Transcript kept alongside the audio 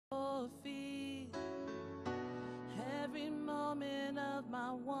end of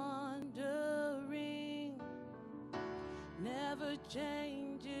my wandering. Never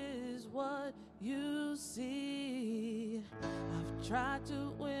changes what you see. I've tried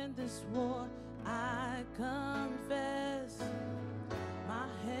to win this war, I confess. My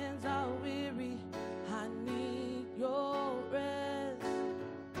hands are weary, I need your rest.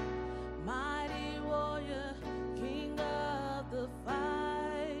 Mighty warrior, king of the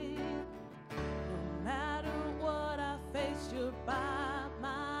fight. No matter what I face, you're by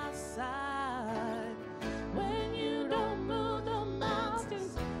my side. When you don't move the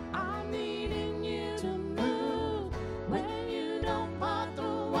mountains, I'm needing you to move. When you don't part the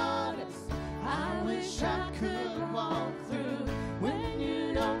waters, I wish I could walk through. When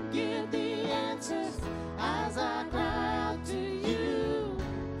you don't give the answers, as I cry out to you,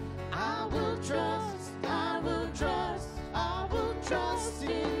 I will trust, I will trust, I will trust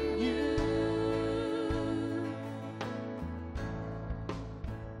in you.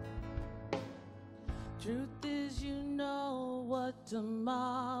 Truth is, you know what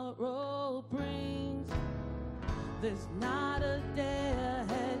tomorrow brings. There's not a day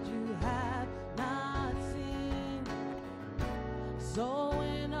ahead you have not seen. So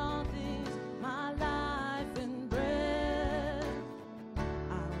in all things, my life and breath,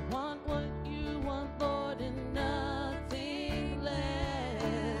 I want what you want, Lord, and nothing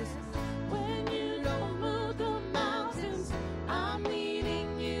less. When you don't move the mountains, I'm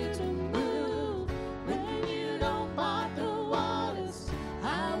needing you to move. When you don't part the waters,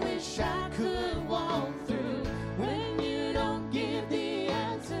 I wish I could walk through. When you don't give the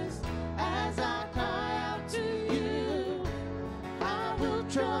answers, as I cry out to you, I will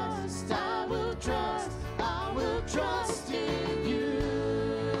trust, I will trust, I will trust in you.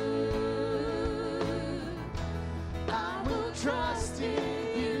 I will trust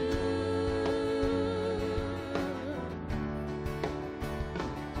in you.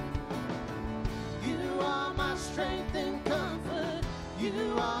 You are my strength and comfort.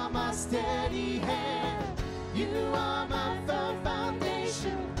 You are my steady hand. You are my firm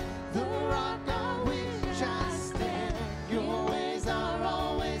foundation, the rock on which I stand. Your ways are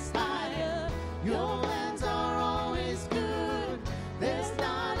always higher. Your plans are always good. There's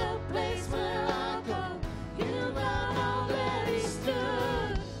not a place where I go you've not already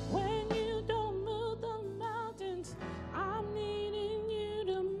stood. When you don't move the mountains, I'm needing you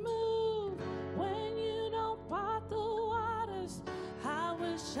to move. When you don't part the waters, I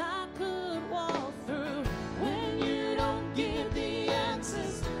wish I could walk through. When you don't give the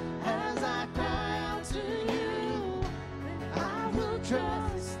answers, as I cry out to you, I will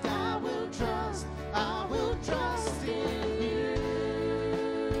trust, I will trust, I will trust in you.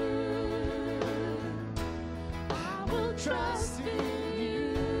 I will trust in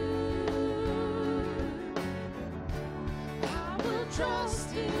you. I will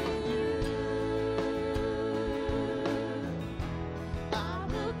trust in you. I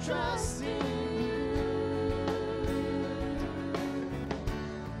will trust in you.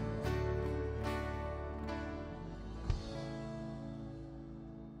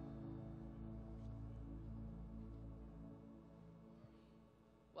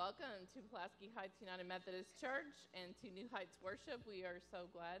 Welcome to Pulaski Heights United Methodist Church and to New Heights Worship. We are so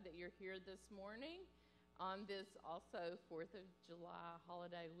glad that you're here this morning on this also 4th of July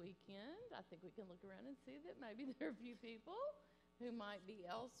holiday weekend. I think we can look around and see that maybe there are a few people who might be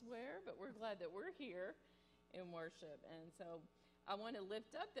elsewhere, but we're glad that we're here in worship. And so I want to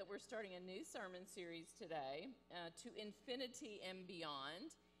lift up that we're starting a new sermon series today, To Infinity and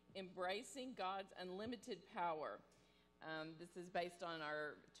Beyond, Embracing God's Unlimited Power. This is based on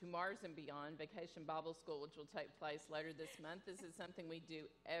our To Mars and Beyond Vacation Bible School, which will take place later this month. This is something we do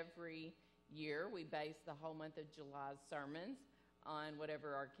every year. We base the whole month of July's sermons on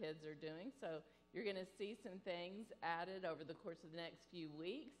whatever our kids are doing. So you're going to see some things added over the course of the next few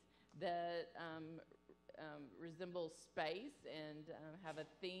weeks that resemble space and have a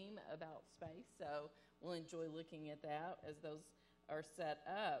theme about space. So we'll enjoy looking at that as those are set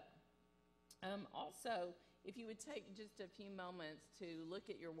up. Also, if you would take just a few moments to look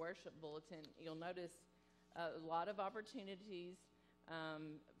at your worship bulletin, you'll notice a lot of opportunities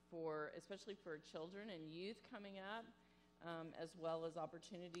especially for children and youth coming up, as well as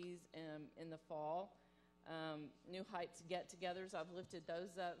opportunities in the fall. New Heights get-togethers, I've lifted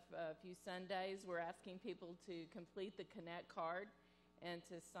those up a few Sundays. We're asking people to complete the Connect card and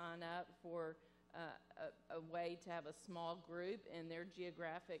to sign up for a way to have a small group in their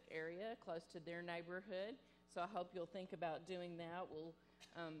geographic area close to their neighborhood. So I hope you'll think about doing that. We'll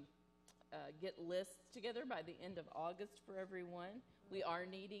get lists together by the end of August for everyone. We are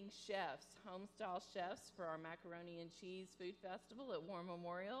needing chefs, home-style chefs for our macaroni and cheese food festival at War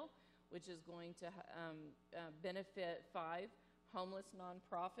Memorial, which is going to benefit 5 homeless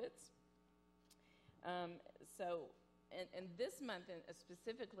nonprofits. And this month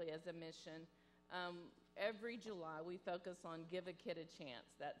specifically as a mission, every July we focus on Give a Kid a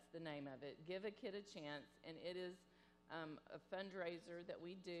Chance. That's the name of it, Give a Kid a Chance, and it is a fundraiser that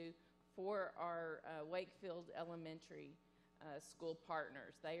we do for our Wakefield Elementary school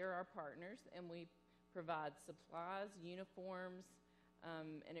partners. They are our partners, and we provide supplies, uniforms,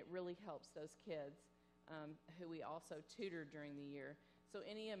 and it really helps those kids who we also tutor during the year. So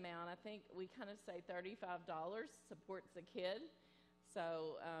any amount, I think we kind of say $35 supports a kid.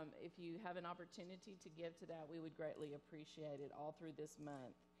 So if you have an opportunity to give to that, we would greatly appreciate it all through this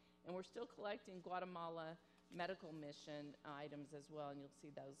month. And we're still collecting Guatemala medical mission items as well, and you'll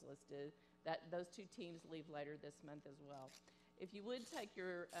see those listed. Those 2 teams leave later this month as well. If you would take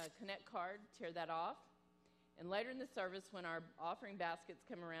your Connect card, tear that off, and later in the service when our offering baskets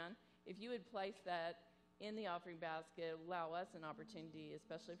come around, if you would place that in the offering basket, allow us an opportunity,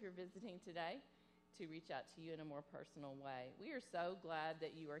 especially if you're visiting today, to reach out to you in a more personal way. We are so glad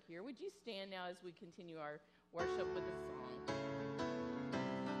that you are here. Would you stand now as we continue our worship with a song?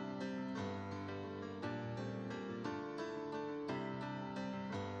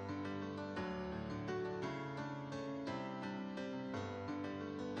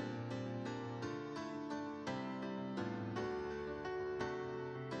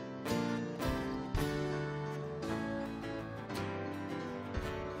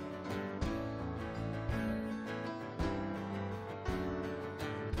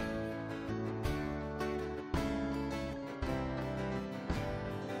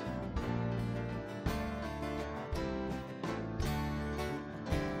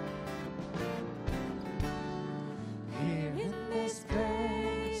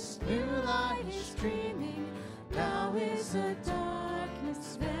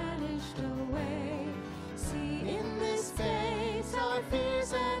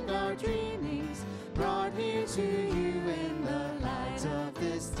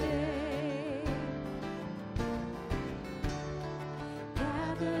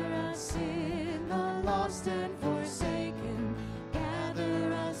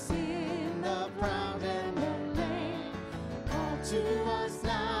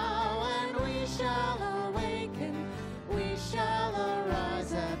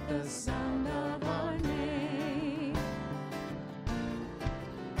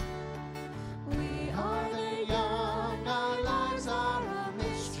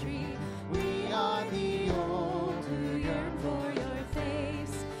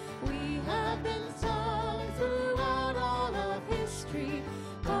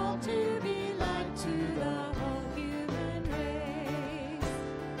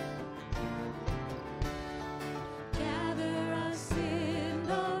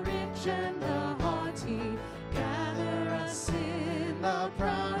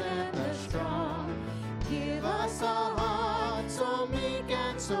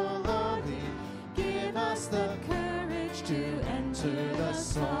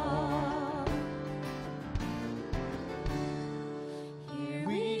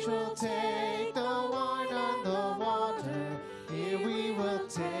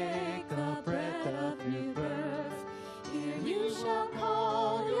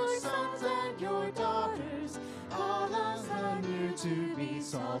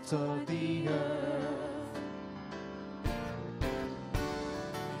 Of the earth.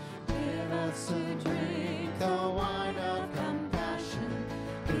 Give us to drink the wine of compassion.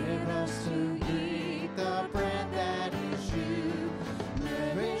 Give us to eat the bread that is you.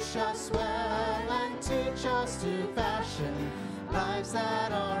 Nourish us well and teach us to fashion lives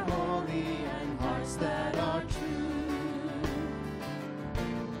that are holy and hearts that are true.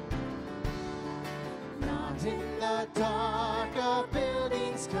 Not in the dark of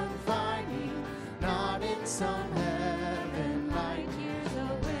buildings confining, not in some heaven light years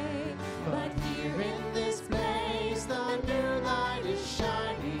away, but here in this place the new light is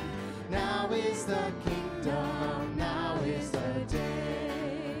shining. Now is the kingdom, now is the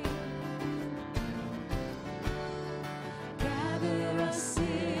day. Gather us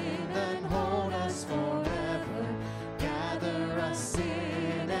in and hold us forever. Gather us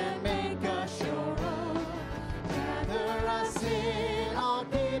in and make us your own. Gather us in, all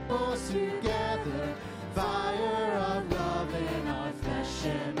peoples together. Fire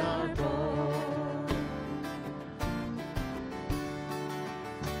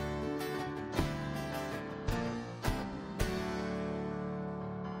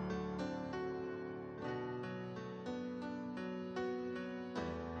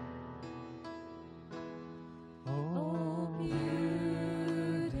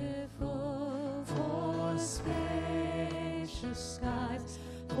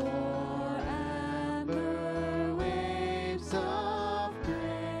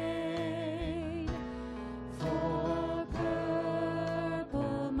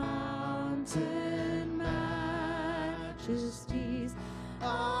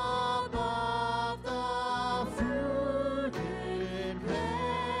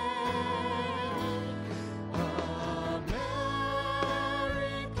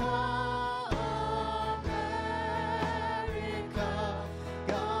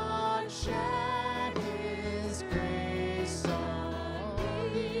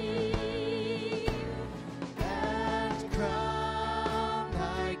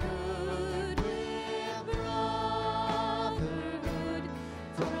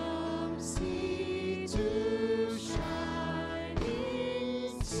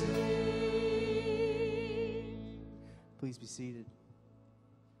please be seated.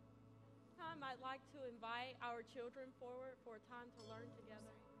 Time I'd like to invite our children forward for a time to learn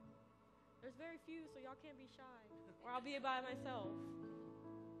together. There's very few, so y'all can't be shy, or I'll be by myself.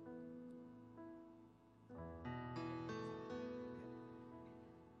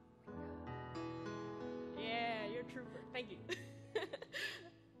 Yeah, you're a trooper. Thank you.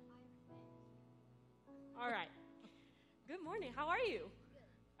 All right. Good morning. How are you?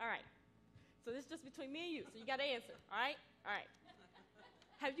 All right. So this is just between me and you, so you got to answer. All right? All right.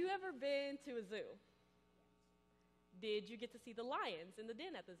 Have you ever been to a zoo? Did you get to see the lions in the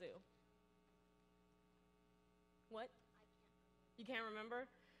den at the zoo? What? You can't remember?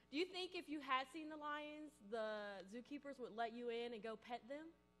 Do you think if you had seen the lions, the zookeepers would let you in and go pet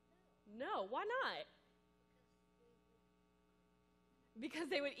them? No. Why not? Because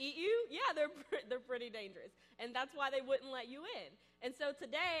they would eat you? Yeah, they're pretty dangerous. And that's why they wouldn't let you in. And so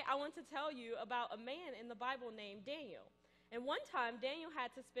today I want to tell you about a man in the Bible named Daniel. And one time Daniel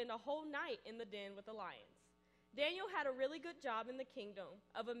had to spend a whole night in the den with the lions. Daniel had a really good job in the kingdom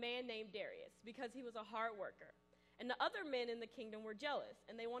of a man named Darius because he was a hard worker. And the other men in the kingdom were jealous,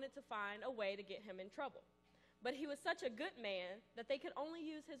 and they wanted to find a way to get him in trouble. But he was such a good man that they could only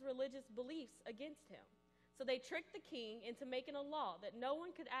use his religious beliefs against him. So they tricked the king into making a law that no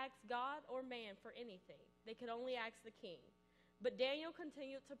one could ask God or man for anything. They could only ask the king. But Daniel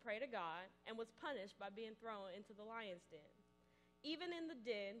continued to pray to God and was punished by being thrown into the lion's den. Even in the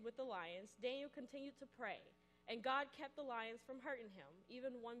den with the lions, Daniel continued to pray, and God kept the lions from hurting him,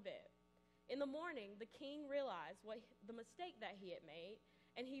 even one bit. In the morning, the king realized the mistake that he had made,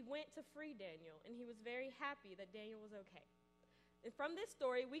 and he went to free Daniel, and he was very happy that Daniel was okay. And from this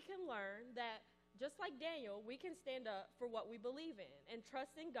story, we can learn that just like Daniel, we can stand up for what we believe in and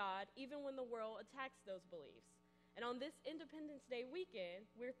trust in God even when the world attacks those beliefs. And on this Independence Day weekend,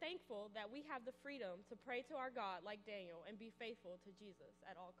 we're thankful that we have the freedom to pray to our God like Daniel and be faithful to Jesus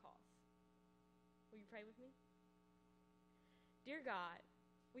at all costs. Will you pray with me? Dear God,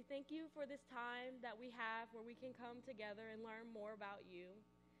 we thank you for this time that we have where we can come together and learn more about you.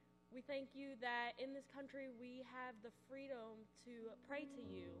 We thank you that in this country we have the freedom to pray to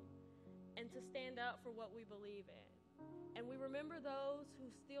you and to stand up for what we believe in. And we remember those who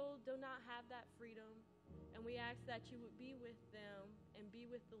still do not have that freedom, and we ask that you would be with them and be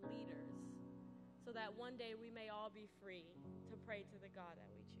with the leaders so that one day we may all be free to pray to the God that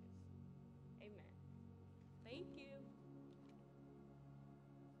we choose. Amen. Thank you.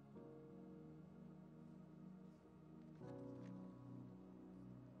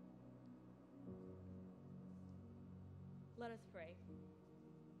 Let us pray.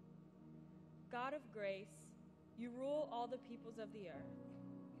 God of grace, you rule all the peoples of the earth.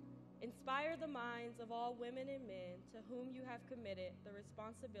 Inspire the minds of all women and men to whom you have committed the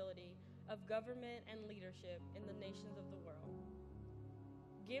responsibility of government and leadership in the nations of the world.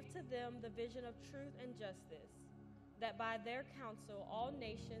 Give to them the vision of truth and justice, that by their counsel all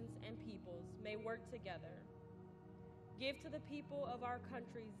nations and peoples may work together. Give to the people of our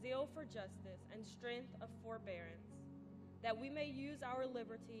country zeal for justice and strength of forbearance, that we may use our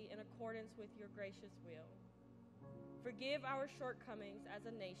liberty in accordance with your gracious will. Forgive our shortcomings as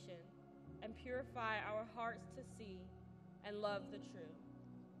a nation and purify our hearts to see and love the truth.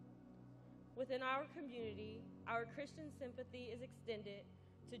 Within our community, our Christian sympathy is extended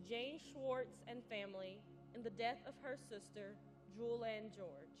to Jane Schwartz and family in the death of her sister, Julianne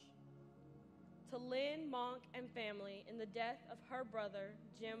George. To Lynn Monk and family in the death of her brother,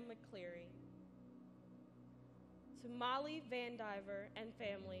 Jim McCleary. To Molly Vandiver and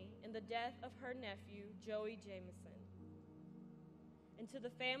family in the death of her nephew, Joey Jameson. And to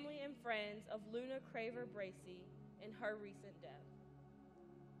the family and friends of Luna Craver Bracey in her recent death.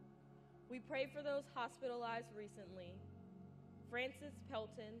 We pray for those hospitalized recently: Frances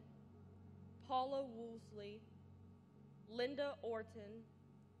Pelton, Paula Woolsey, Linda Orton,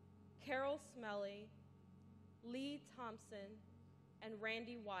 Carol Smelly, Lee Thompson, and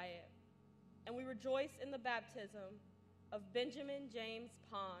Randy Wyatt. And we rejoice in the baptism of Benjamin James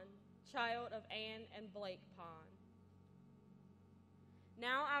Pond, child of Anne and Blake Pond.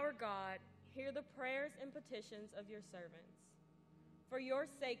 Now, our God, hear the prayers and petitions of your servants. For your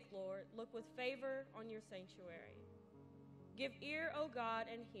sake, Lord, look with favor on your sanctuary. Give ear, O God,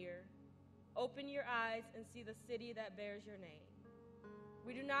 and hear. Open your eyes and see the city that bears your name.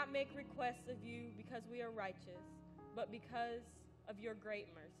 We do not make requests of you because we are righteous, but because of your great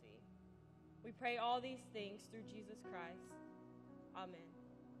mercy. We pray all these things through Jesus Christ. Amen.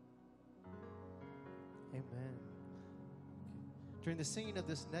 Amen. During the singing of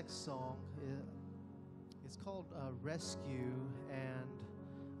this next song, it's called Rescue, and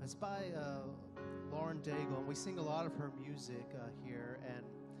it's by Lauren Daigle, and we sing a lot of her music here. And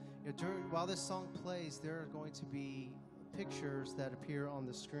while this song plays, there are going to be pictures that appear on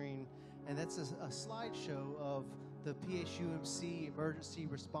the screen, and that's a slideshow of the PHUMC emergency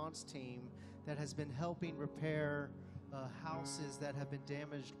response team that has been helping repair houses that have been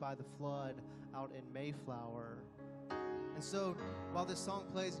damaged by the flood out in Mayflower. And so while this song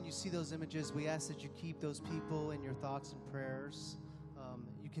plays and you see those images, we ask that you keep those people in your thoughts and prayers.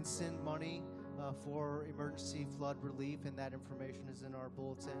 You can send money for emergency flood relief, and that information is in our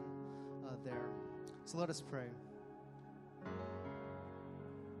bulletin there. So let us pray.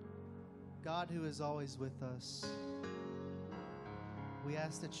 God, who is always with us, we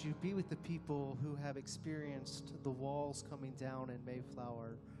ask that you be with the people who have experienced the walls coming down in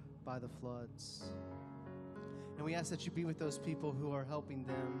Mayflower by the floods. And we ask that you be with those people who are helping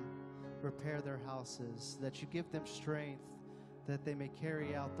them repair their houses, that you give them strength, that they may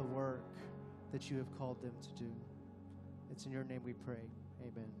carry out the work that you have called them to do. It's in your name we pray.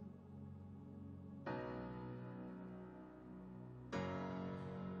 Amen.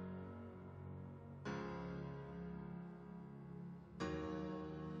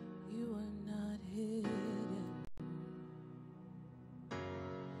 You are not hidden.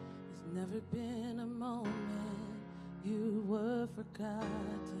 There's never been a moment you were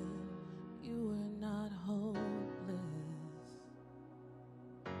forgotten. You were not hopeless.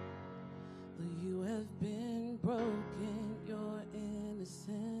 Though you have been broken, your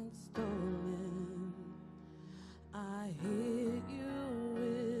innocence stolen. I hear you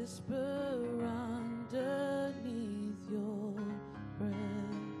whisper underneath your breath.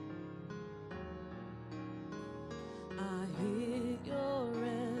 I hear your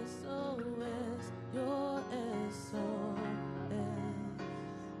SOS, your SOS.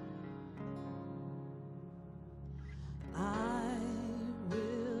 I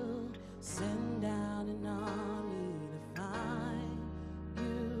will send down an army to find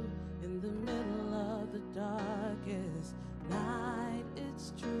you in the middle of the darkest night.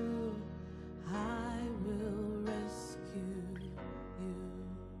 It's true, I will rescue you.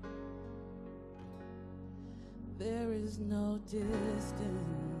 There is no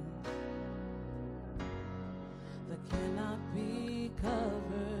distance that cannot be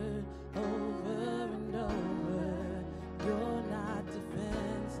covered over and over. You're not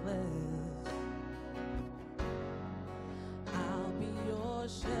defenseless. I'll be your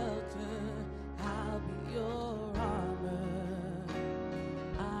shelter, I'll be your armor.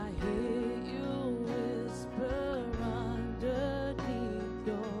 I hear you whisper underneath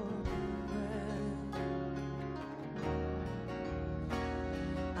your breath.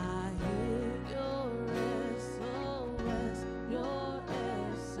 I hear your SOS.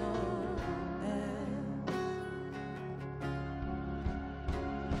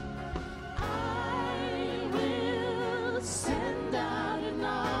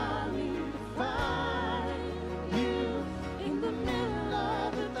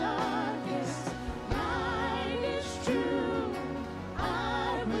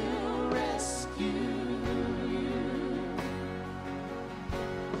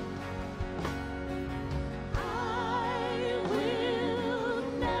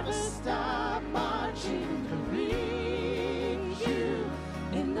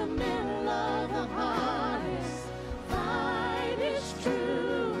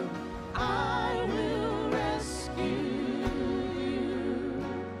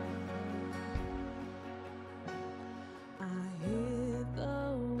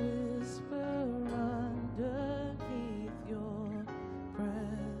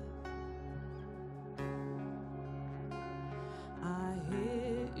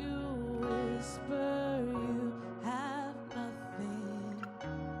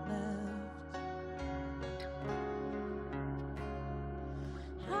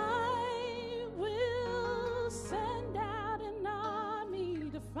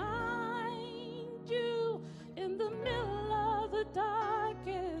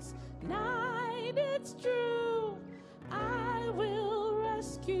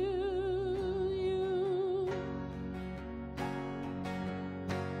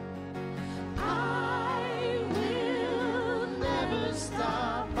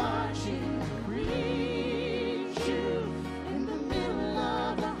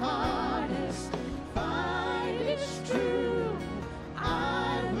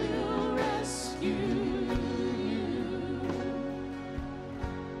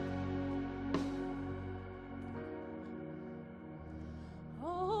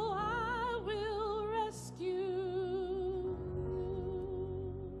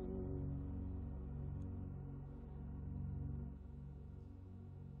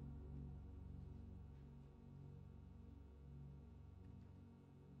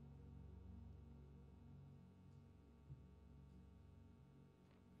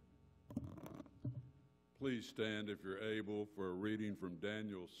 Please stand if you're able for a reading from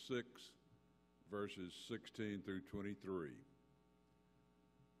Daniel 6, verses 16 through 23.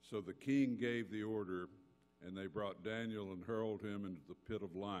 So the king gave the order, and they brought Daniel and hurled him into the pit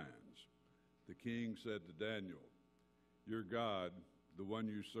of lions. The king said to Daniel, "Your God, the one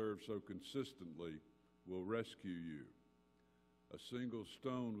you serve so consistently, will rescue you." A single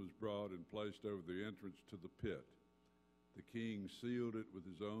stone was brought and placed over the entrance to the pit. The king sealed it with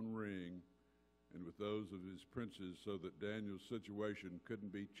his own ring and with those of his princes so that Daniel's situation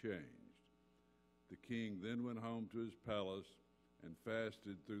couldn't be changed. The king then went home to his palace and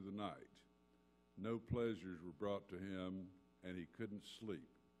fasted through the night. No pleasures were brought to him, and he couldn't sleep.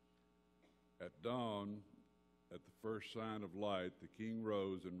 At dawn, at the first sign of light, the king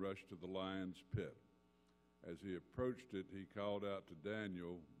rose and rushed to the lion's pit. As he approached it, he called out to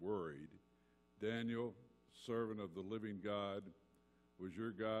Daniel, worried, "Daniel, servant of the living God, was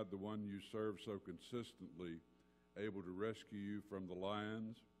your God, the one you serve so consistently, able to rescue you from the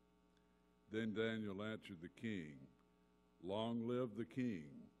lions?" Then Daniel answered the king, "Long live the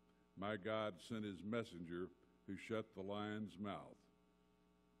king. My God sent his messenger who shut the lion's mouth.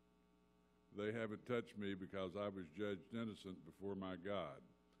 They haven't touched me because I was judged innocent before my God.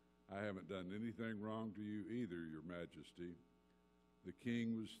 I haven't done anything wrong to you either, your majesty." The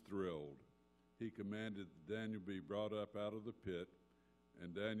king was thrilled. He commanded that Daniel be brought up out of the pit,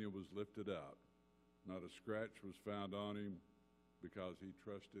 and Daniel was lifted out. Not a scratch was found on him because he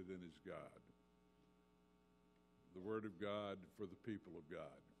trusted in his God. The word of God for the people of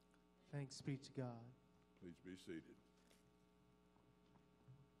God. Thanks be to God. Please be seated.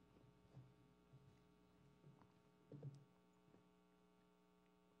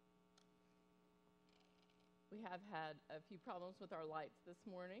 We have had a few problems with our lights this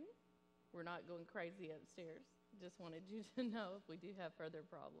morning. We're not going crazy upstairs. Just wanted you to know if we do have further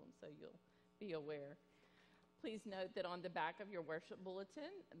problems, so you'll be aware. Please note that on the back of your worship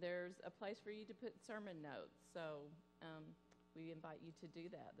bulletin, there's a place for you to put sermon notes. So we invite you to do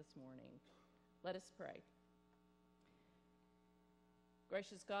that this morning. Let us pray.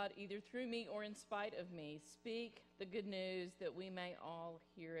 Gracious God, either through me or in spite of me, speak the good news that we may all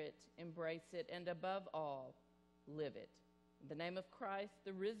hear it, embrace it, and above all, live it. In the name of Christ,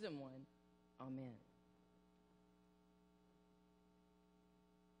 the risen one, amen.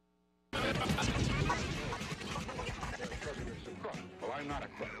 Well, I'm not a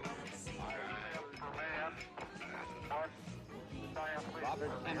crook.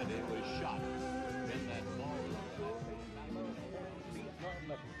 Robert Kennedy was shot in that ballroom.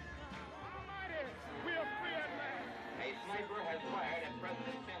 We are free at last. A sniper has fired at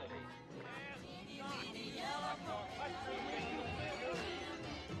President Kennedy.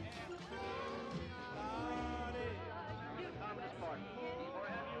 Communist Party. Or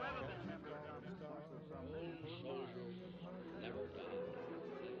have you ever been a member of the Communist Party? Never done.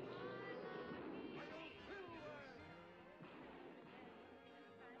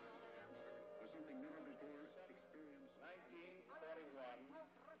 For something never before experienced. 1941,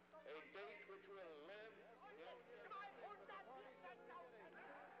 a date which will live in...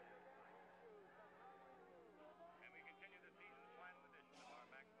 And we continue the season's final edition of our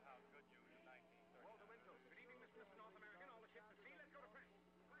Maxwell House Good News of 1930. Walter Winchell. Good evening, Mr. North American. All the ships at sea. Let's go to press.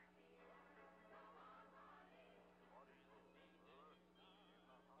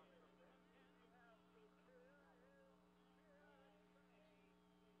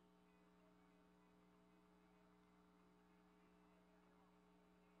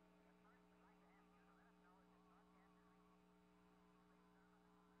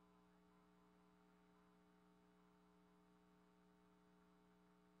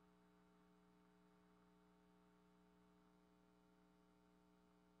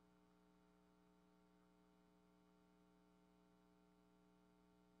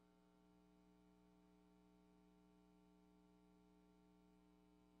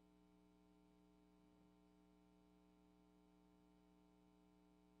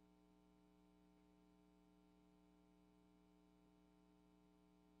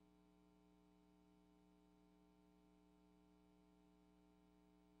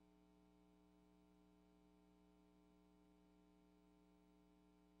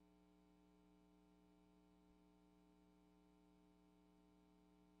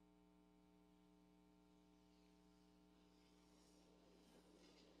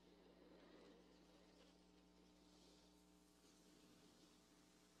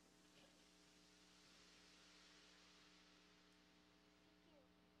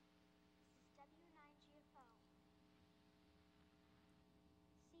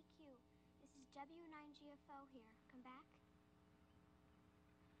 This is W9GFO here. Come back.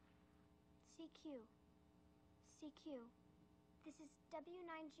 CQ. CQ. This is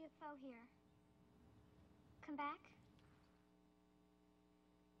W9GFO here. Come back.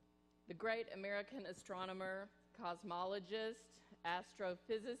 The great American astronomer, cosmologist,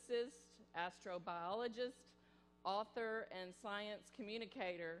 astrophysicist, astrobiologist, author, and science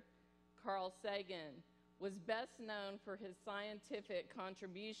communicator Carl Sagan was best known for his scientific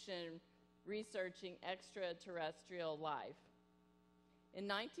contribution researching extraterrestrial life. In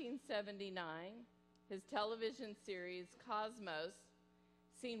 1979, his television series Cosmos,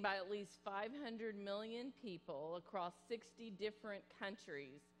 seen by at least 500 million people across 60 different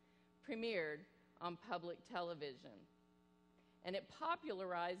countries, premiered on public television. And it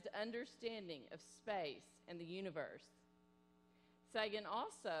popularized understanding of space and the universe. Sagan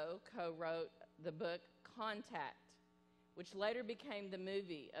also co-wrote the book Contact, which later became the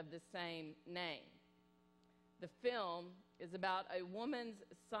movie of the same name. The film is about a woman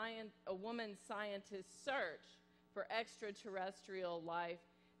scientist's search for extraterrestrial life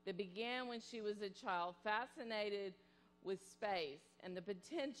that began when she was a child, fascinated with space and the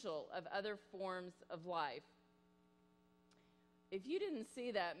potential of other forms of life. If you didn't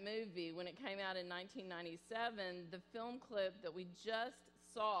see that movie when it came out in 1997, the film clip that we just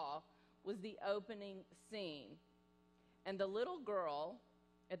saw was the opening scene. And the little girl,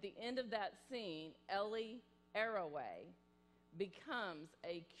 at the end of that scene, Ellie Arroway, becomes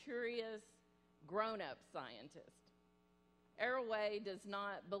a curious, grown-up scientist. Arroway does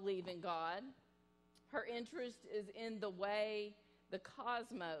not believe in God. Her interest is in the way the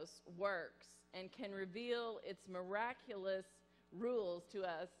cosmos works and can reveal its miraculous rules to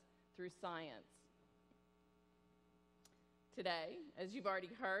us through science. Today, as you've already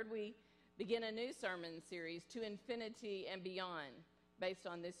heard, we begin a new sermon series, To Infinity and Beyond, based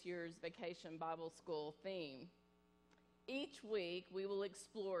on this year's Vacation Bible School theme. Each week, we will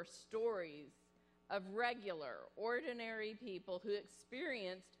explore stories of regular, ordinary people who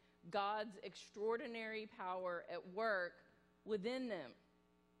experienced God's extraordinary power at work within them.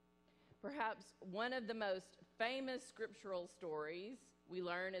 Perhaps one of the most famous scriptural stories we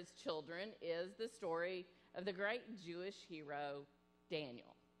learn as children is the story of the great Jewish hero,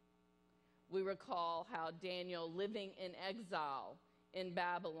 Daniel. We recall how Daniel, living in exile in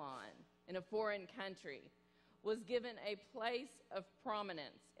Babylon, in a foreign country, was given a place of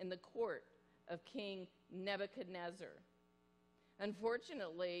prominence in the court of King Nebuchadnezzar.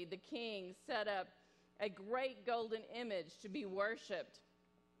 Unfortunately, the king set up a great golden image to be worshipped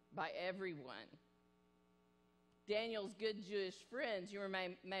by everyone. Daniel's good Jewish friends, you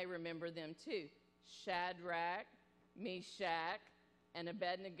may remember them too, Shadrach, Meshach, and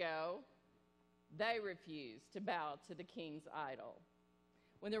Abednego, they refused to bow to the king's idol.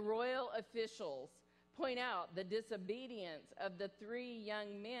 When the royal officials point out the disobedience of the three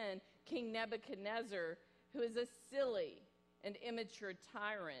young men, King Nebuchadnezzar, who is a silly and immature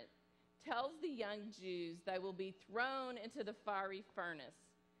tyrant, tells the young Jews they will be thrown into the fiery furnace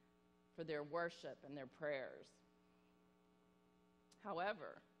for their worship and their prayers.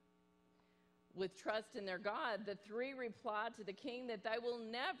 However, with trust in their God, the three replied to the king that they will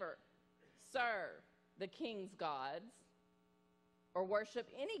never serve the king's gods or worship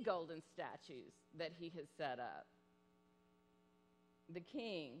any golden statues that he has set up. The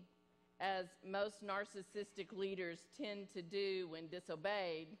king, as most narcissistic leaders tend to do when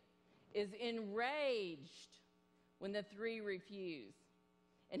disobeyed, is enraged when the three refuse,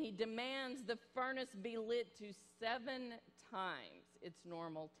 and he demands the furnace be lit to 7 times its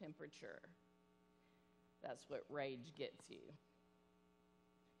normal temperature. That's what rage gets you.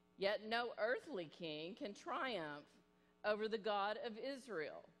 Yet no earthly king can triumph over the God of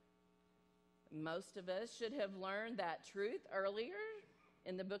Israel. Most of us should have learned that truth earlier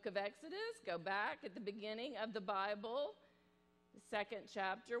in the book of Exodus. Go back at the beginning of the Bible, the 2nd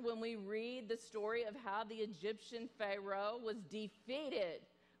chapter, when we read the story of how the Egyptian Pharaoh was defeated,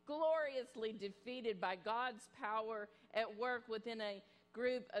 gloriously defeated by God's power at work within a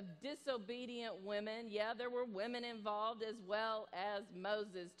group of disobedient women. Yeah, there were women involved as well as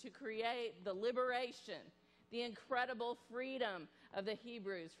Moses to create the liberation, the incredible freedom of the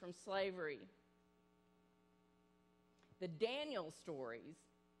Hebrews from slavery. The Daniel stories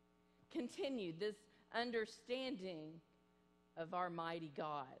continue this understanding of our mighty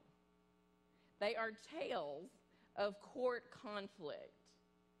God. They are tales of court conflict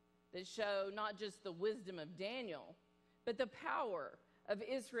that show not just the wisdom of Daniel, but the power of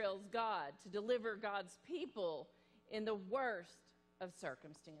Israel's God to deliver God's people in the worst of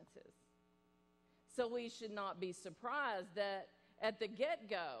circumstances. So we should not be surprised that at the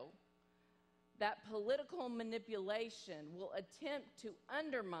get-go, that political manipulation will attempt to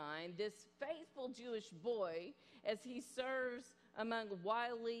undermine this faithful Jewish boy as he serves among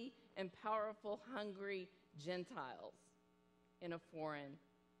wily and powerful, hungry Gentiles in a foreign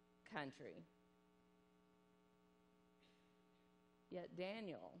country. Yet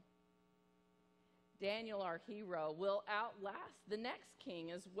Daniel, our hero, will outlast the next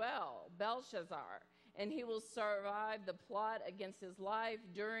king as well, Belshazzar, and he will survive the plot against his life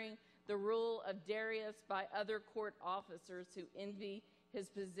during the rule of Darius by other court officers who envy his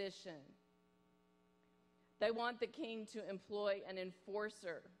position. They want the king to employ an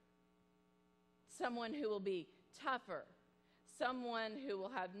enforcer, someone who will be tougher, someone who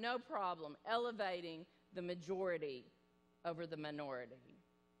will have no problem elevating the majority over the minority.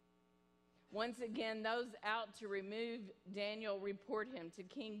 Once again, those out to remove Daniel report him to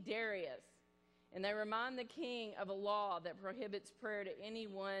King Darius, and they remind the king of a law that prohibits prayer to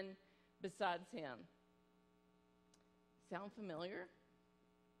anyone besides him. Sound familiar?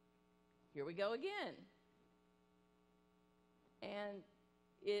 Here we go again. And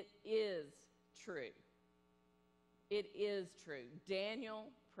it is true. It is true. Daniel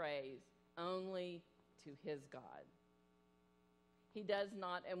prays only to his God. He does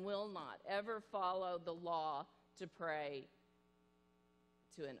not and will not ever follow the law to pray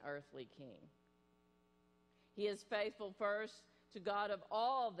to an earthly king. He is faithful first to God of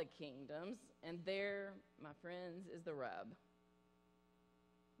all the kingdoms, and there, my friends, is the rub.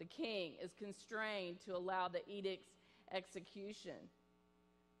 The king is constrained to allow the edict's execution.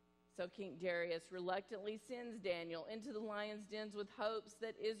 So King Darius reluctantly sends Daniel into the lion's dens with hopes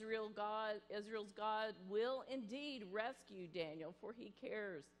that Israel's God will indeed rescue Daniel, for he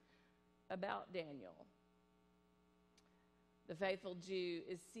cares about Daniel. The faithful Jew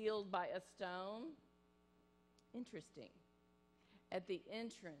is sealed by a stone, interesting, at the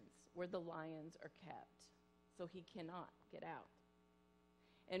entrance where the lions are kept, so he cannot get out.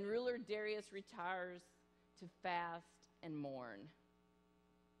 And ruler Darius retires to fast and mourn.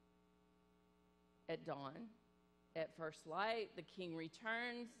 At dawn, at first light, the king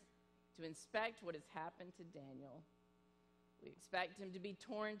returns to inspect what has happened to Daniel. We expect him to be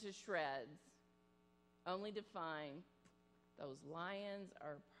torn to shreds, only to find those lions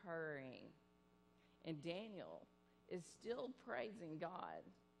are purring, and Daniel is still praising God.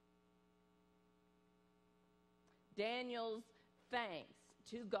 Daniel's thanks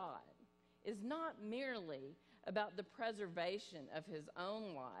to God is not merely about the preservation of his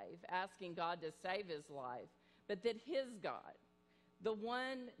own life, asking God to save his life, but that his God, the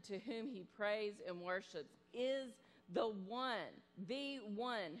one to whom he prays and worships, is the one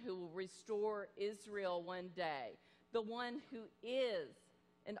who will restore Israel one day, the one who is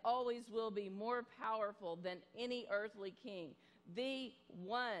and always will be more powerful than any earthly king, the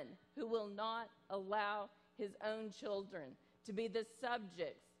one who will not allow his own children to be the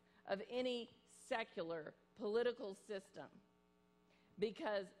subjects of any secular political system,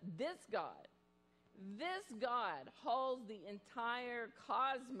 because this God holds the entire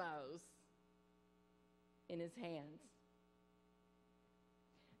cosmos in his hands.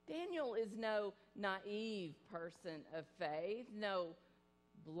 Daniel is no naive person of faith, no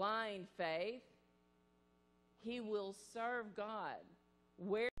blind faith. He will serve God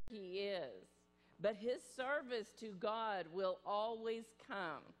where he is, but his service to God will always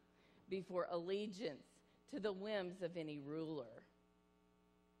come before allegiance to the whims of any ruler.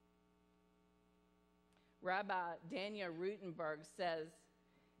 Rabbi Daniel Rutenberg says,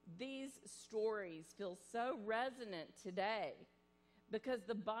 these stories feel so resonant today because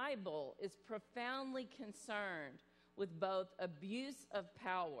the Bible is profoundly concerned with both abuse of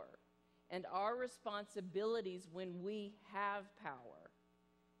power and our responsibilities when we have power.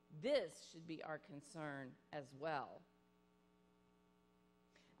 This should be our concern as well.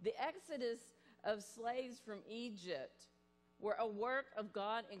 The exodus of slaves from Egypt were a work of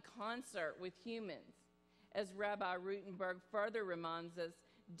God in concert with humans. As Rabbi Rutenberg further reminds us,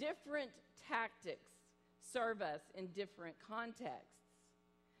 different tactics serve us in different contexts.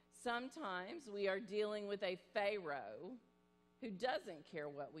 Sometimes we are dealing with a Pharaoh who doesn't care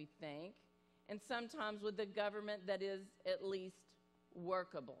what we think, and sometimes with a government that is at least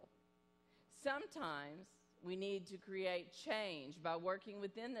workable. Sometimes we need to create change by working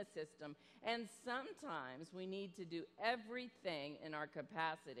within the system, and sometimes we need to do everything in our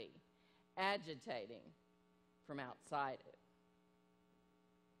capacity, agitating from outside it.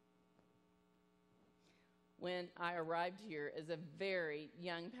 When I arrived here as a very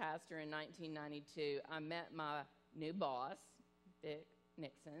young pastor in 1992, I met my new boss, Dick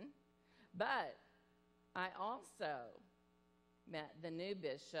Nixon, but I also met the new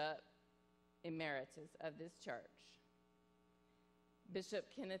bishop, emeritus of this church. Bishop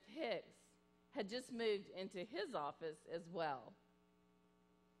Kenneth Hicks had just moved into his office as well.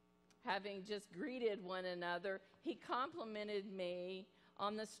 Having just greeted one another, he complimented me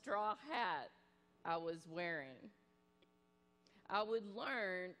on the straw hat I was wearing. I would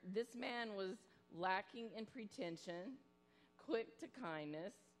learn this man was lacking in pretension, quick to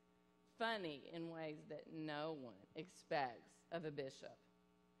kindness, funny in ways that no one expects of a bishop,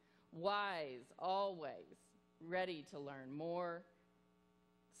 wise always, ready to learn more,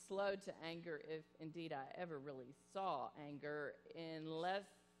 slow to anger, if indeed I ever really saw anger, unless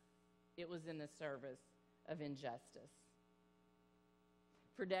it was in the service of injustice.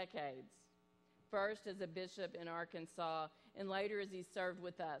 For decades, first as a bishop in Arkansas, and later as he served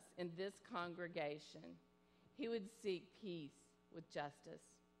with us in this congregation, he would seek peace with justice.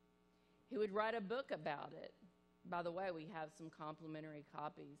 He would write a book about it. By the way, we have some complimentary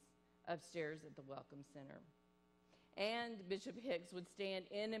copies upstairs at the Welcome Center. And Bishop Hicks would stand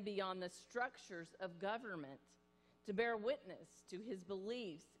in and beyond the structures of government to bear witness to his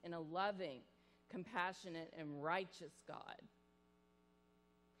beliefs in a loving, compassionate, and righteous God.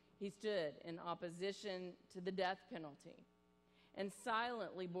 He stood in opposition to the death penalty and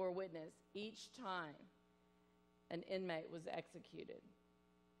silently bore witness each time an inmate was executed.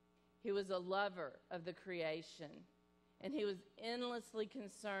 He was a lover of the creation, and he was endlessly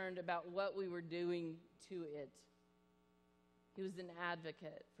concerned about what we were doing to it. He was an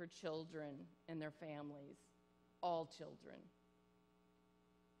advocate for children and their families, all children.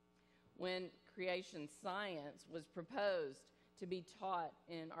 When creation science was proposed to be taught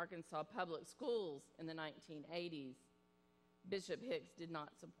in Arkansas public schools in the 1980s, Bishop Hicks did not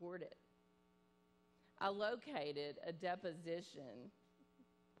support it. I located a deposition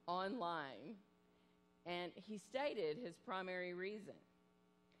online, and he stated his primary reason.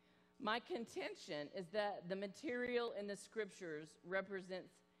 My contention is that the material in the scriptures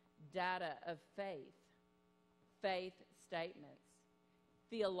represents data of faith, faith statements,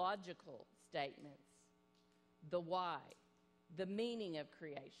 theological statements, the why, the meaning of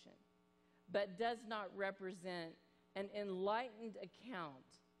creation, but does not represent an enlightened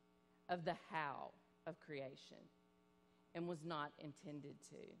account of the how of creation, and was not intended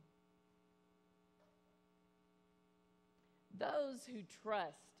to. Those who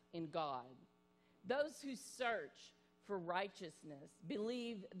trust in God, those who search for righteousness,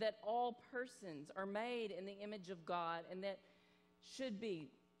 believe that all persons are made in the image of God, and that should be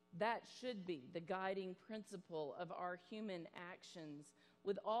the guiding principle of our human actions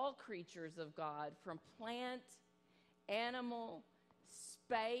with all creatures of God, from plant, animal,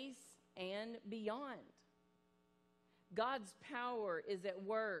 space, and beyond. God's power is at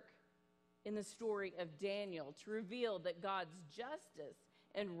work in the story of Daniel to reveal that God's justice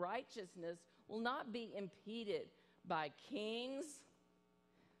and righteousness will not be impeded by kings,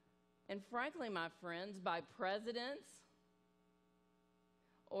 and frankly, my friends, by presidents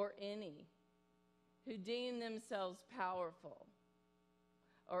or any who deem themselves powerful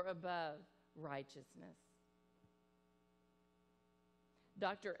or above righteousness.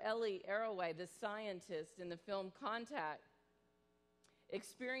 Dr. Ellie Arroway, the scientist in the film Contact,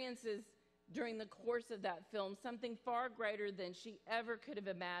 experiences during the course of that film something far greater than she ever could have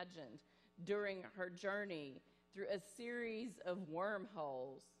imagined during her journey through a series of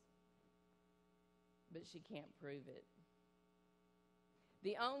wormholes, but she can't prove it.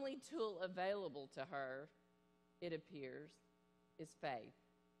 The only tool available to her, it appears, is faith.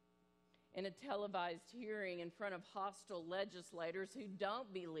 In a televised hearing in front of hostile legislators who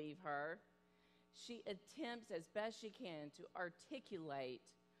don't believe her, she attempts as best she can to articulate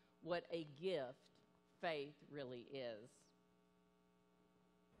what a gift faith really is.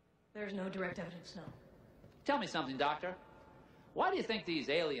 There's no direct evidence, no. Tell me something, Doctor. Why do you think these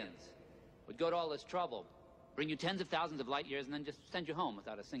aliens would go to all this trouble, bring you tens of thousands of light years, and then just send you home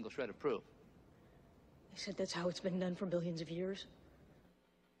without a single shred of proof? They said that's how it's been done for billions of years.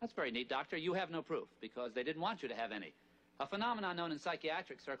 That's very neat, Doctor. You have no proof, because they didn't want you to have any. A phenomenon known in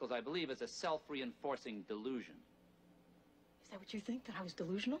psychiatric circles, I believe, as a self-reinforcing delusion. Is that what you think, that I was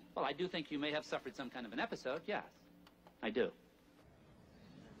delusional? Well, I do think you may have suffered some kind of an episode, yes. I do.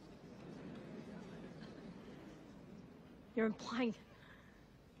 You're implying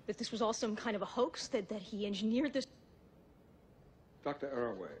that this was all some kind of a hoax, that he engineered this? Dr.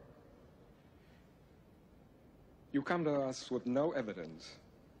 Arroway, you come to us with no evidence,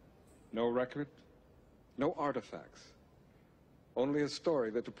 no record, no artifacts, only a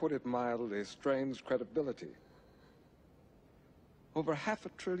story that, to put it mildly, strains credibility. Over $500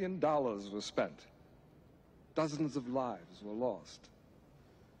 billion was spent. Dozens of lives were lost.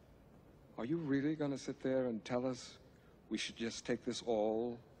 Are you really going to sit there and tell us we should just take this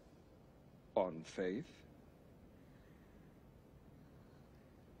all on faith?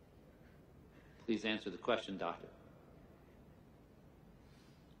 Please answer the question, Doctor.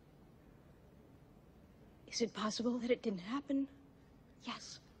 Is it possible that it didn't happen?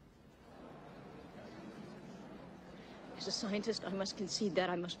 Yes. As a scientist, I must concede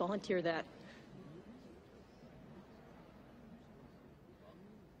that. I must volunteer that.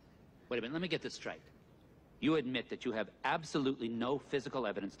 Wait a minute, let me get this straight. You admit that you have absolutely no physical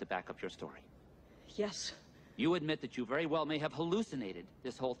evidence to back up your story. Yes. You admit that you very well may have hallucinated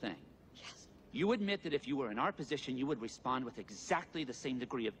this whole thing. Yes. You admit that if you were in our position, you would respond with exactly the same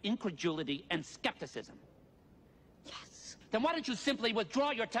degree of incredulity and skepticism. Yes. Then why don't you simply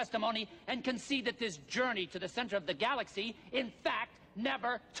withdraw your testimony and concede that this journey to the center of the galaxy, in fact,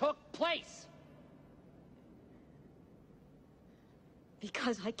 never took place?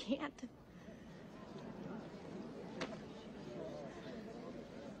 Because I can't.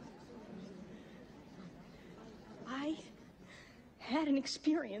 I had an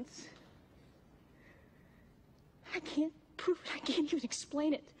experience. I can't prove it. I can't even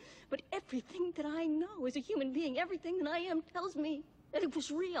explain it. But everything that I know as a human being, everything that I am tells me that it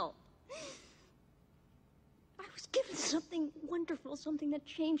was real. I was given something wonderful, something that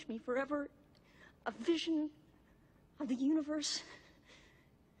changed me forever. A vision of the universe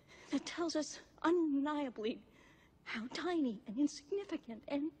that tells us undeniably how tiny and insignificant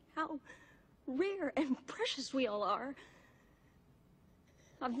and how rare and precious we all are.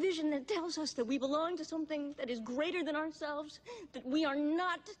 A vision that tells us that we belong to something that is greater than ourselves, that we are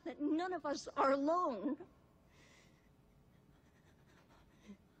not, that none of us are alone.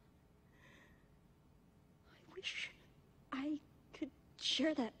 I wish I could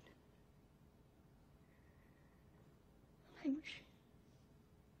share that. I wish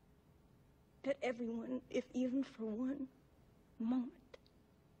that everyone, if even for one moment,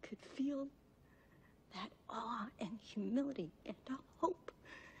 could feel that awe and humility and hope.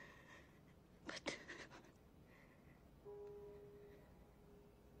 But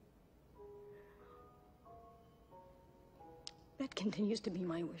that continues to be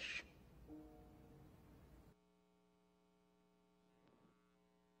my wish.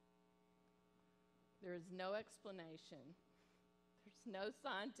 There is no explanation. There's no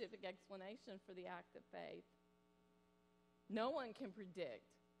scientific explanation for the act of faith. No one can predict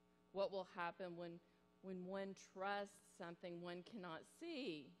what will happen when one trusts something one cannot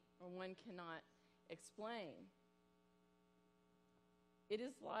see or one cannot explain. It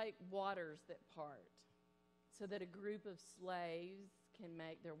is like waters that part so that a group of slaves can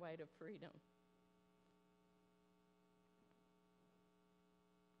make their way to freedom.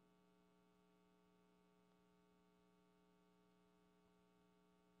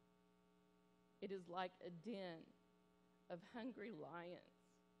 It is like a den of hungry lions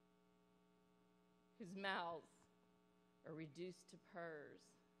whose mouths are reduced to purrs.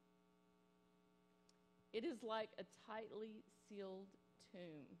 It is like a tightly sealed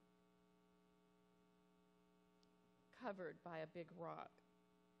tomb covered by a big rock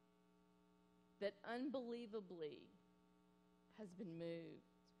that unbelievably has been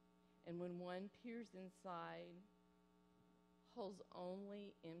moved, and when one peers inside, holds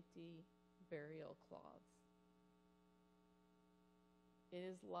only empty burial cloths. It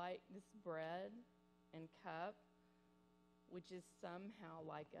is like this bread and cup, which is somehow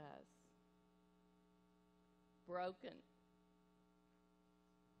like us, broken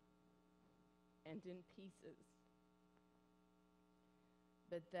and in pieces,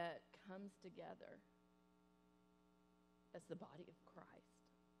 but that comes together as the body of Christ.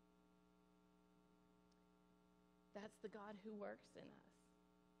 That's the God who works in us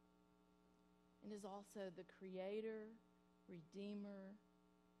and is also the creator, redeemer,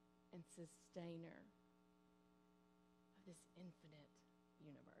 and sustainer of this infinite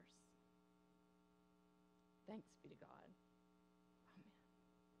universe. Thanks be to God. Amen.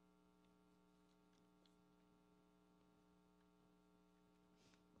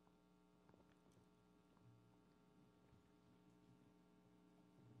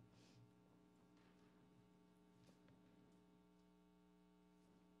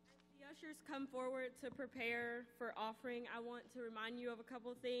 The ushers come forward to prepare for offering. I want to remind you of a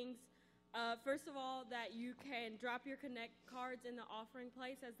couple things. First of all, that you can drop your Connect cards in the offering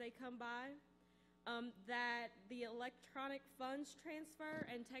place as they come by. That the electronic funds transfer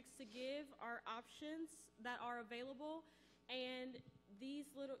and text to give are options that are available. And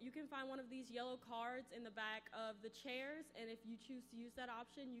you can find one of these yellow cards in the back of the chairs. And if you choose to use that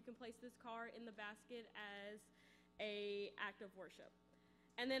option, you can place this card in the basket as an act of worship.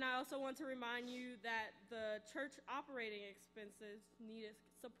 And then I also want to remind you that the church operating expenses need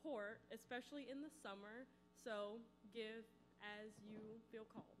support, especially in the summer, so give as you feel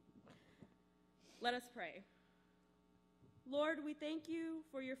called. Let us pray. Lord, we thank you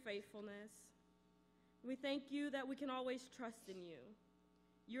for your faithfulness. We thank you that we can always trust in you.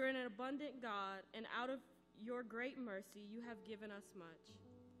 You're an abundant God, and out of your great mercy, you have given us much.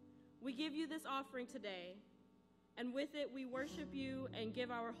 We give you this offering today, and with it we worship you and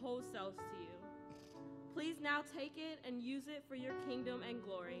give our whole selves to you. Please now take it and use it for your kingdom and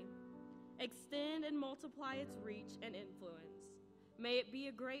glory. Extend and multiply its reach and influence. May it be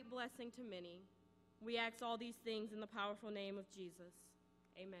a great blessing to many. We ask all these things in the powerful name of Jesus.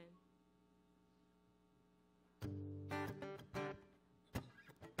 Amen.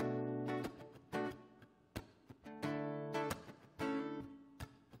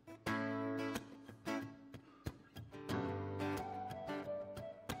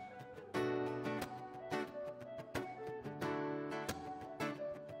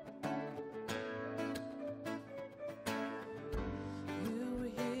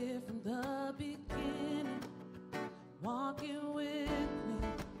 Walking with me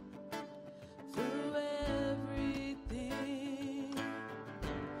through everything.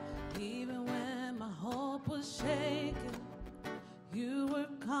 Even when my hope was shaken, you were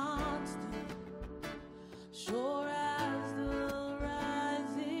constant, sure as the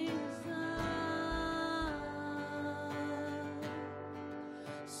rising sun.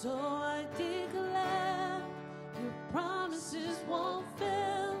 So I declare your promises won't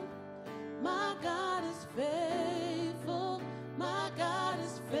fail. My God is faithful. My God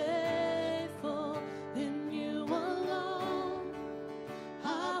is faithful. In you alone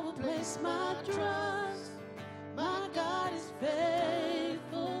I will place my trust. My God is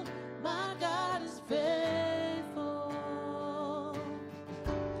faithful. My God is faithful.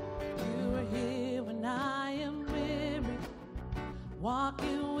 You are here when I am weary,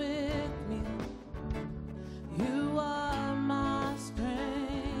 walking with me. You are my strength.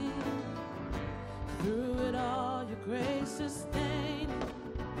 Through it all, your grace sustained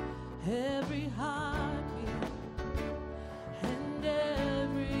every heartbeat and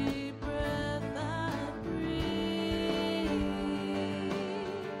every breath I breathe.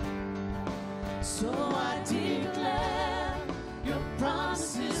 So I declare your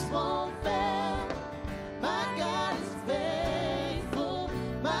promises won't fail. My God is faithful.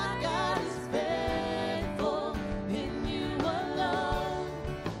 My God is faithful. In you alone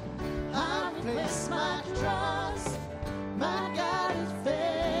I will place my trust. My God is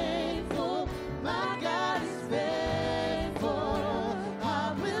faithful. My God is faithful.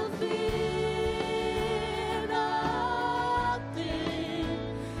 I will fear nothing,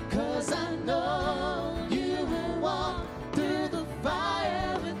 'cause I know you will walk through the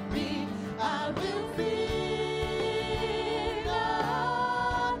fire with me. I will fear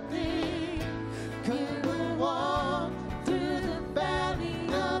nothing, 'cause you will walk through the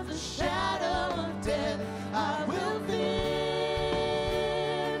valley of the shadow of death. I will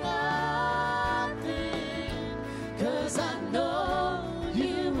fear nothing, 'cause I know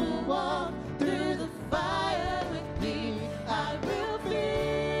you will walk through the fire with me. I will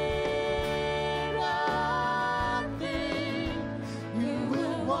fear nothing. You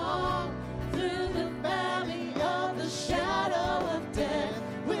will walk through the valley of the shadow of death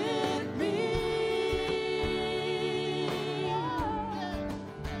with me.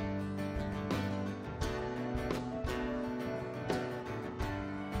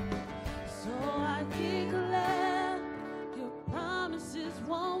 So I declare your promises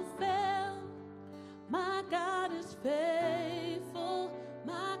won't fail. My God is faithful.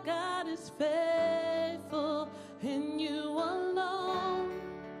 My God is faithful. In you alone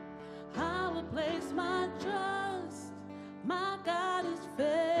I will place my trust. My God is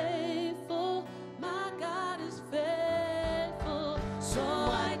faithful. My God is faithful. So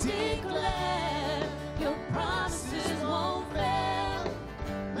I declare your promises won't fail.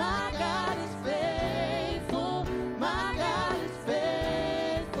 My God is faithful. My God is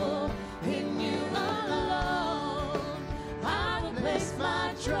faithful. In you alone I will place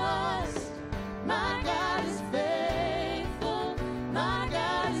my trust. My God is faithful. My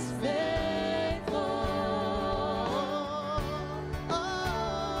God is faithful.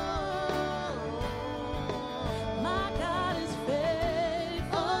 My God is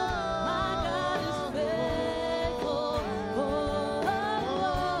faithful. My God is faithful.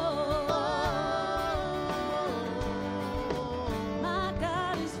 My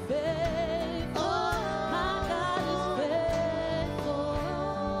God is faithful. My God is faithful.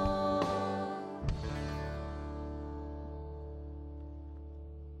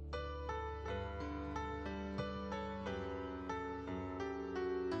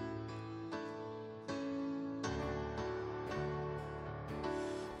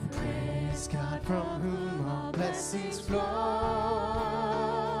 God, from whom all blessings flow.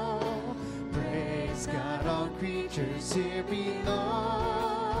 Praise God, all creatures here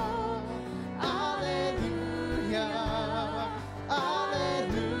below. Alleluia,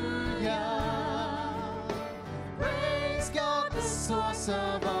 alleluia. Praise God, the source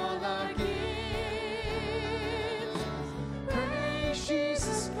of all our gifts. Praise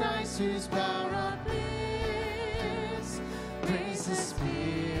Jesus Christ, whose power uplifts. Praise the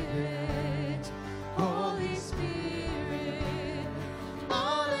Spirit, Holy Spirit.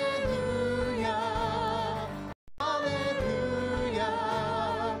 Alleluia, alleluia,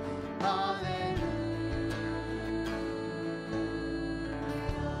 alleluia.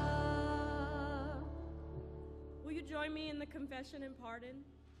 Will you join me in the confession and pardon?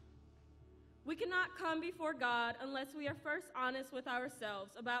 We cannot come before God unless we are first honest with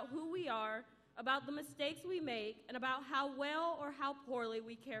ourselves about who we are, about the mistakes we make, and about how well or how poorly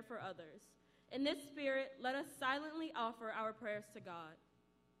we care for others. In this spirit, let us silently offer our prayers to God.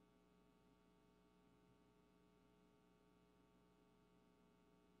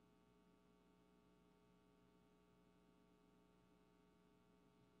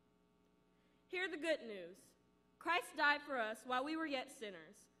 Hear the good news. Christ died for us while we were yet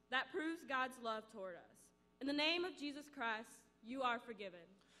sinners. That proves God's love toward us. In the name of Jesus Christ, you are forgiven.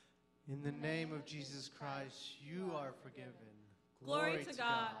 In the name of Jesus Christ, you are forgiven. Glory to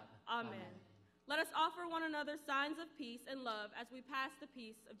God. Amen. Let us offer one another signs of peace and love as we pass the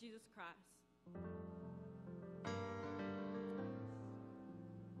peace of Jesus Christ.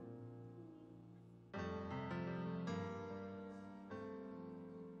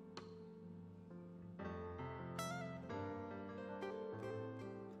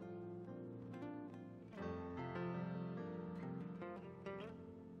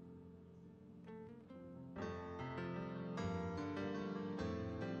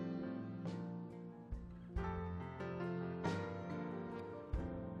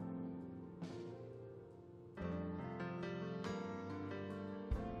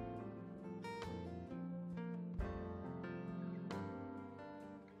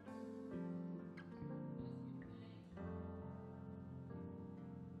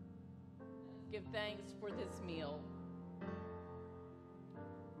 Give thanks for this meal.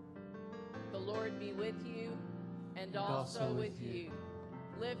 The Lord be with you and also with you.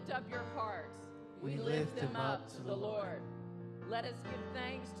 Lift up your hearts. We lift them up to the Lord. Let us give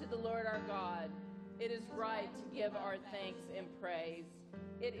thanks to the Lord our God. It is right to give our thanks and praise.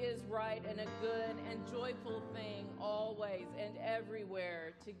 It is right and a good and joyful thing always and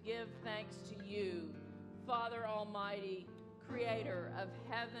everywhere to give thanks to you, Father Almighty, creator of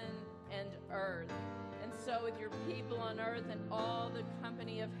heaven and earth. And so with your people on earth and all the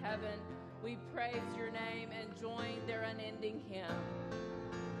company of heaven, we praise your name and join their unending hymn.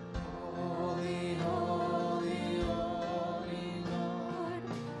 Holy, holy, holy Lord,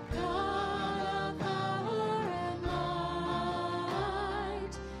 God of power and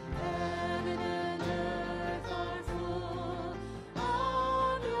might, heaven and earth are full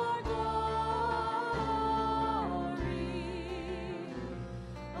of your glory.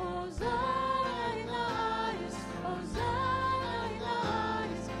 Hosanna in the highest, Hosanna in the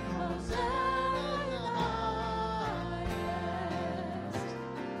highest, Hosanna in the highest.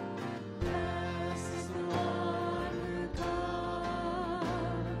 Blessed is the one who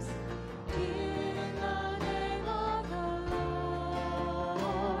comes in the name of the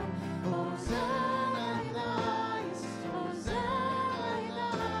Lord. Hosanna in the highest, Hosanna in the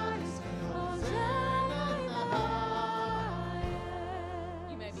highest, Hosanna in the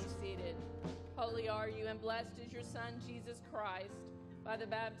highest. You may be seated. Holy are you, and blessed is your Son, Jesus Christ. By the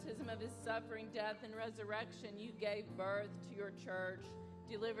baptism of his suffering, death, and resurrection, you gave birth to your church,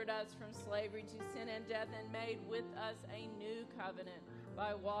 delivered us from slavery to sin and death, and made with us a new covenant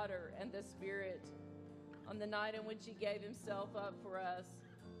by water and the Spirit. On the night in which he gave himself up for us,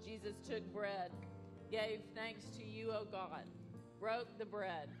 Jesus took bread, gave thanks to you, O God, broke the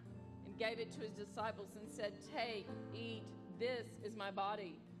bread, and gave it to his disciples and said, "Take, eat, this is my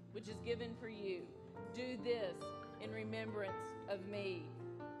body, which is given for you. Do this in remembrance of me."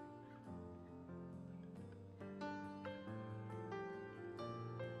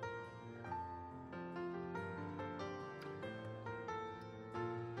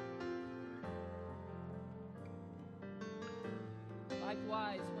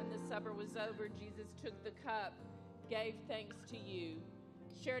 Likewise, when the supper was over, Jesus took the cup, gave thanks to you,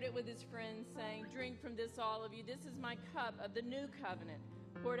 shared it with his friends, saying, "Drink from this, all of you. This is my cup of the new covenant,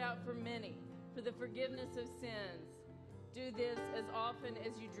 poured out for many for the forgiveness of sins. Do this as often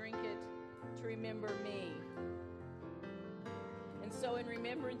as you drink it to remember me." And And so in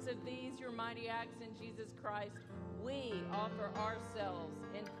remembrance of these, your mighty acts in Jesus Christ, we offer ourselves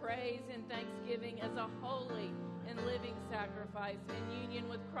in praise and thanksgiving as a holy and living sacrifice in union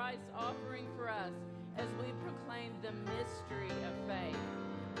with Christ's offering for us as we proclaim the mystery of faith.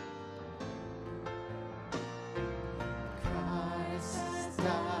 Christ has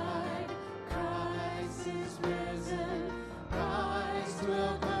died, Christ is risen, Christ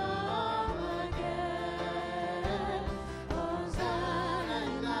will come again. Hosanna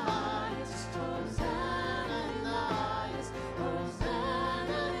in the highest, Hosanna in the highest,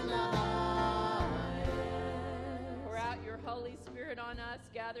 Hosanna in the highest. Pour out your Holy Spirit on us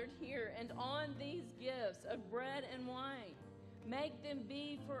gathered here and on these gifts of bread and wine. Make them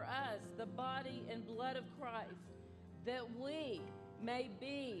be for us the body and blood of Christ, that we may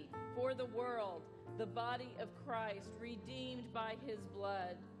be for the world the body of Christ, redeemed by his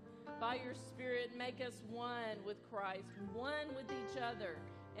blood. By your Spirit, make us one with Christ, one with each other,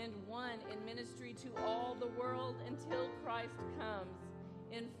 and one in ministry to all the world until Christ comes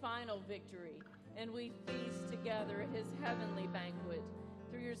in final victory, and we feast together his heavenly banquet.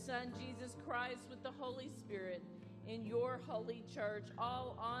 Through your Son, Jesus Christ, with the Holy Spirit, in your holy church,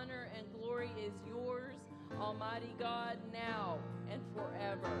 all honor and glory is yours, Almighty God, now and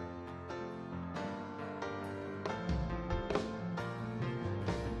forever.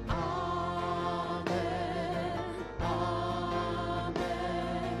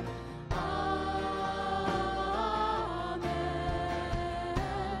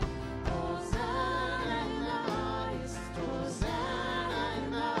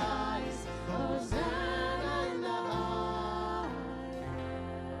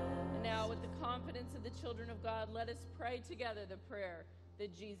 Children of God, let us pray together the prayer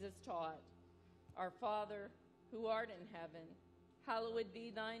that Jesus taught. Our Father, who art in heaven, hallowed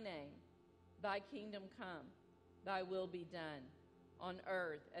be thy name. Thy kingdom come, thy will be done, on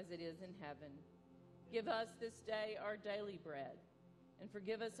earth as it is in heaven. Give us this day our daily bread, and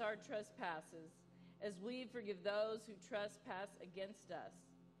forgive us our trespasses, as we forgive those who trespass against us.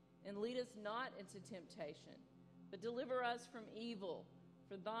 And lead us not into temptation, but deliver us from evil.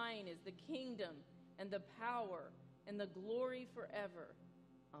 For thine is the kingdom, and the power, and the glory forever.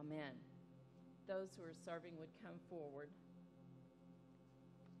 Amen. Those who are serving would come forward.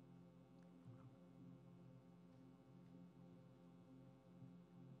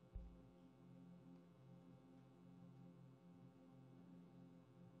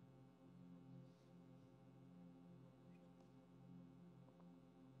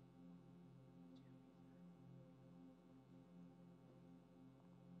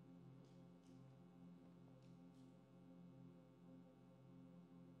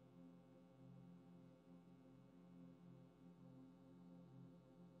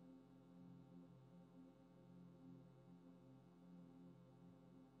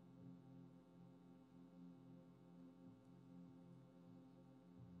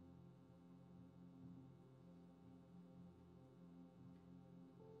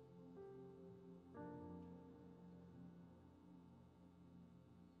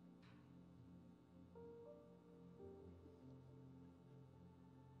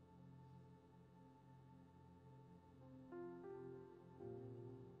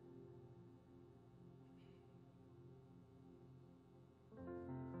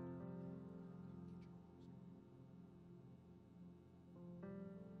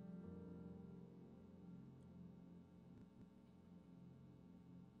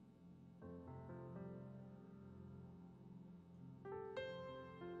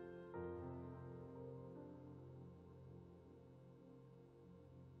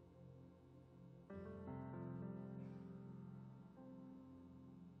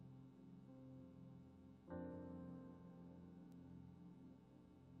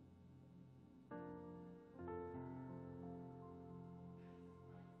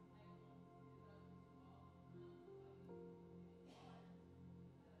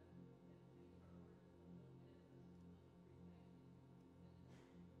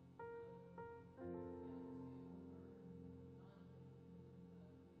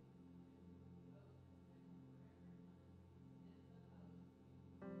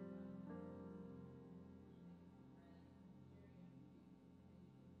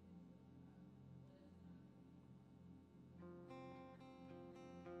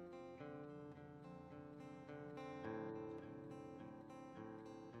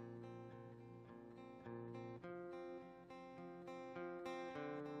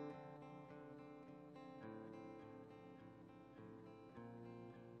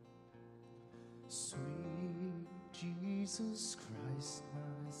 Sweet Jesus Christ,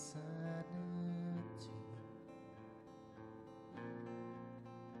 my sanity,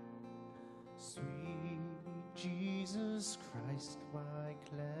 Sweet Jesus Christ, my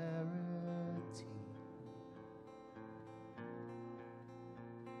clarity.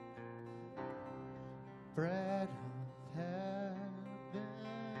 Bread of heaven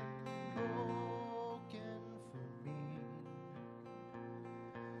broken for me,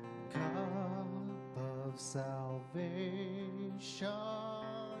 cup of salvation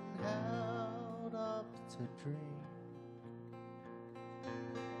held up to drink.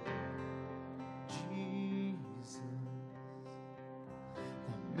 Jesus,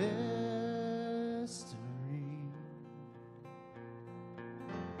 the mystery.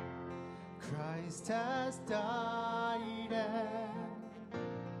 Christ has died and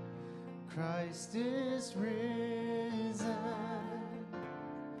Christ is risen.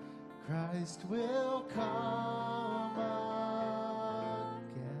 Christ will come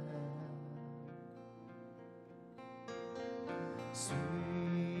again.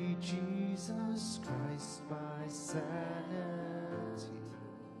 Sweet Jesus Christ, my sanity.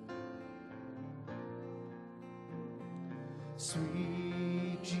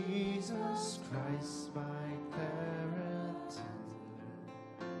 Sweet Jesus Christ, my clarity.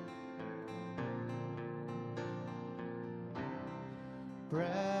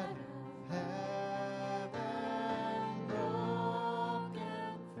 Bread of heaven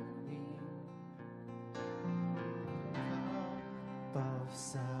broken for me, cup of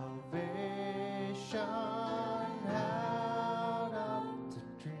salvation held up to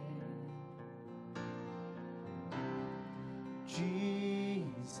drink.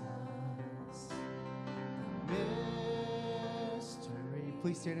 Jesus, the mystery.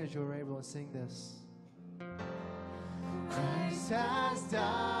 Please stand as you are able and sing this. Christ has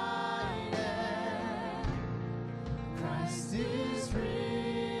died and Christ is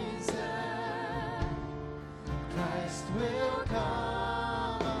risen. Christ will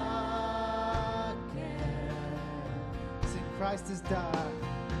come again. Sing, Christ has died.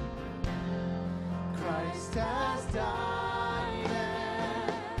 Christ has died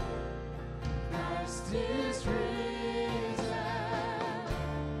and Christ is risen.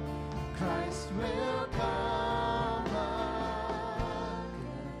 Christ will come again.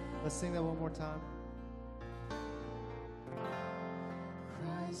 Let's sing that one more time.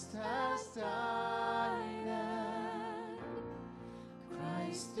 Christ has died and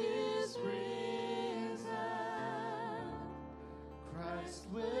Christ is risen. Christ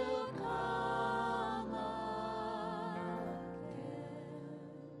will come again.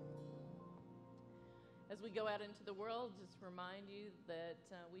 As we go out into the world, just remind you that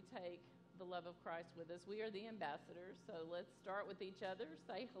we take the love of Christ with us. We are the ambassadors, so let's start with each other.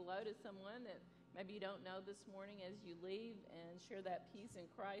 Say hello to someone that maybe you don't know this morning as you leave, and share that peace in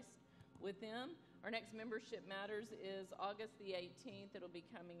Christ with them. Our next Membership Matters is August the 18th. It'll be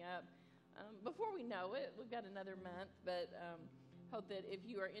coming up. Before we know it, we've got another month, but hope that if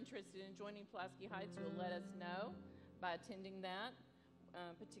you are interested in joining Pulaski Heights, you'll let us know by attending that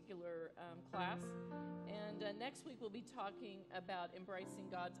particular class. And next week we'll be talking about embracing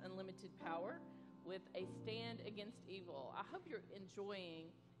God's unlimited power with a stand against evil. I hope you're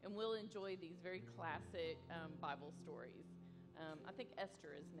enjoying and will enjoy these very classic Bible stories. I think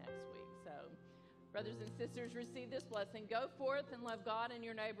Esther is next week. So brothers and sisters, receive this blessing. Go forth and love God and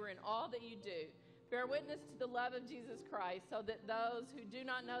your neighbor in all that you do. Bear witness to the love of Jesus Christ, so that those who do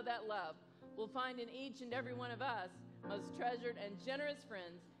not know that love will find in each and every one of us most treasured and generous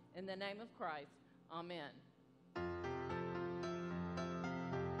friends in the name of Christ. Amen.